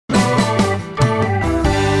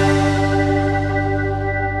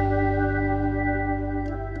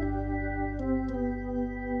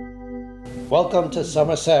Welcome to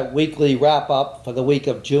Somerset Weekly Wrap-Up for the week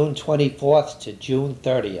of June 24th to June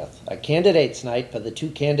 30th. A candidates' night for the two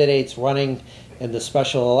candidates running in the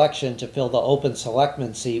special election to fill the open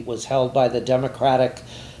selectman seat was held by the Democratic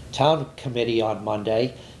Town Committee on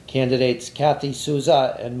Monday. Candidates Kathy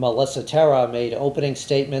Souza and Melissa Terra made opening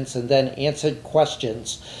statements and then answered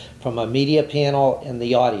questions from a media panel in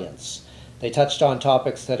the audience. They touched on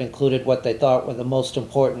topics that included what they thought were the most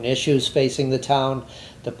important issues facing the town,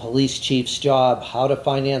 the police chief's job, how to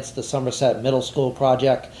finance the Somerset Middle School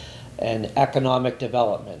project, and economic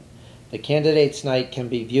development. The Candidates' Night can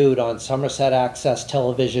be viewed on Somerset Access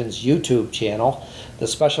Television's YouTube channel. The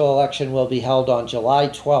special election will be held on July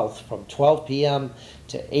 12th from 12 p.m.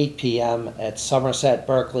 to 8 p.m. at Somerset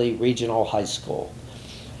Berkeley Regional High School.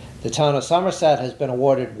 The town of Somerset has been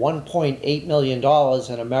awarded $1.8 million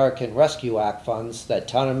in American Rescue Act funds that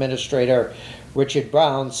Town Administrator Richard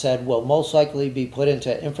Brown said will most likely be put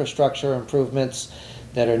into infrastructure improvements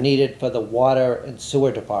that are needed for the water and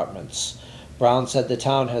sewer departments. Brown said the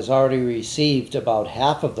town has already received about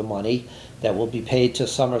half of the money that will be paid to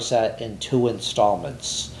Somerset in 2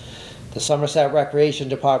 installments. The Somerset Recreation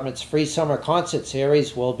Department's free summer concert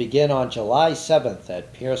series will begin on July 7th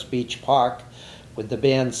at Pierce Beach Park with the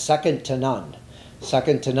band Second to None.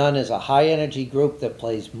 Second to None is a high-energy group that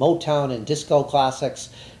plays Motown and disco classics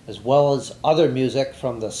as well as other music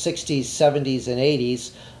from the 60s, 70s, and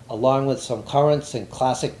 80s, along with some currents and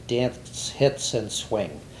classic dance hits and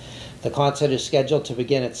swing. The concert is scheduled to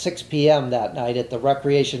begin at 6 p.m. that night at the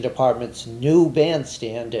Recreation Department's new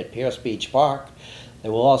bandstand at Pierce Beach Park.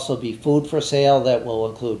 There will also be food for sale that will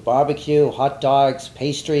include barbecue, hot dogs,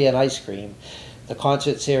 pastry, and ice cream. The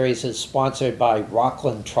concert series is sponsored by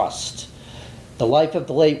Rockland Trust. The life of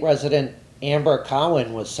the late resident Amber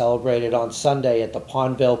Cowan was celebrated on Sunday at the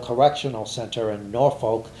Pondville Correctional Center in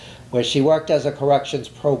Norfolk, where she worked as a corrections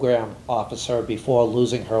program officer before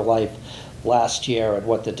losing her life last year at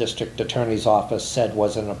what the district attorney's office said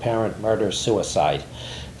was an apparent murder-suicide.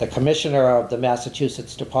 The commissioner of the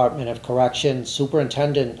Massachusetts Department of Correction,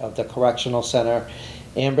 superintendent of the Correctional Center,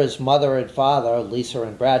 Amber's mother and father, Lisa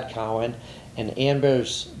and Brad Cowan, and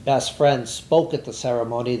Amber's best friend spoke at the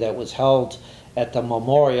ceremony that was held at the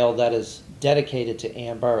memorial that is dedicated to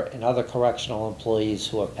Amber and other correctional employees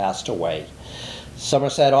who have passed away.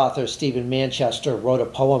 Somerset author Stephen Manchester wrote a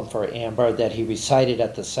poem for Amber that he recited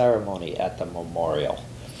at the ceremony at the memorial.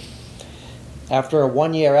 After a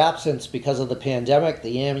one-year absence because of the pandemic,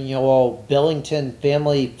 the annual Billington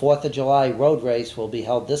Family 4th of July Road Race will be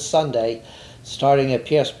held this Sunday, starting at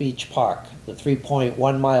Pierce Beach Park. The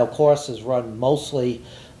 3.1-mile course is run mostly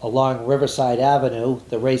along Riverside Avenue.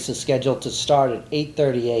 The race is scheduled to start at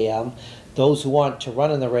 8:30 a.m. Those who want to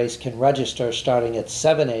run in the race can register starting at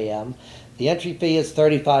 7 a.m. The entry fee is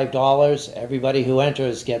 $35. Everybody who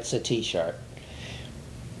enters gets a t-shirt.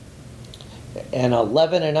 An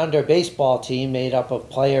 11 and under baseball team made up of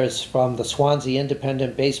players from the Swansea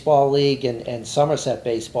Independent Baseball League and Somerset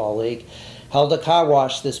Baseball League held a car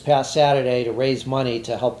wash this past Saturday to raise money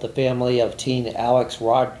to help the family of teen Alex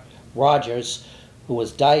Rogers, who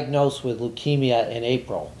was diagnosed with leukemia in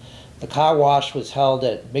April. The car wash was held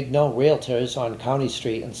at Migno Realtors on County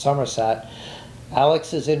Street in Somerset.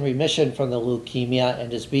 Alex is in remission from the leukemia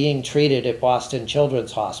and is being treated at Boston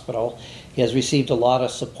Children's Hospital. He has received a lot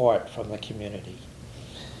of support from the community.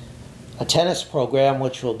 A tennis program,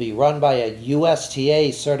 which will be run by a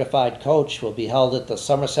USTA certified coach, will be held at the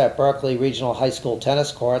Somerset Berkeley Regional High School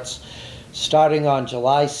tennis courts starting on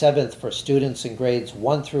July 7th for students in grades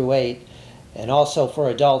 1 through 8 and also for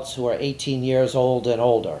adults who are 18 years old and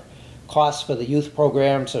older. Costs for the youth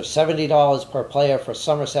programs are $70 per player for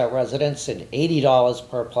Somerset residents and $80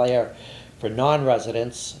 per player for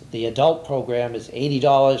non-residents. The adult program is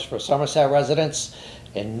 $80 for Somerset residents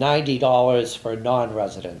and $90 for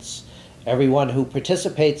non-residents. Everyone who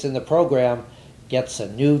participates in the program gets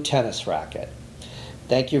a new tennis racket.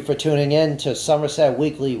 Thank you for tuning in to Somerset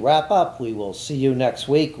Weekly Wrap-Up. We will see you next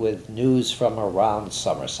week with news from around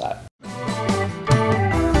Somerset.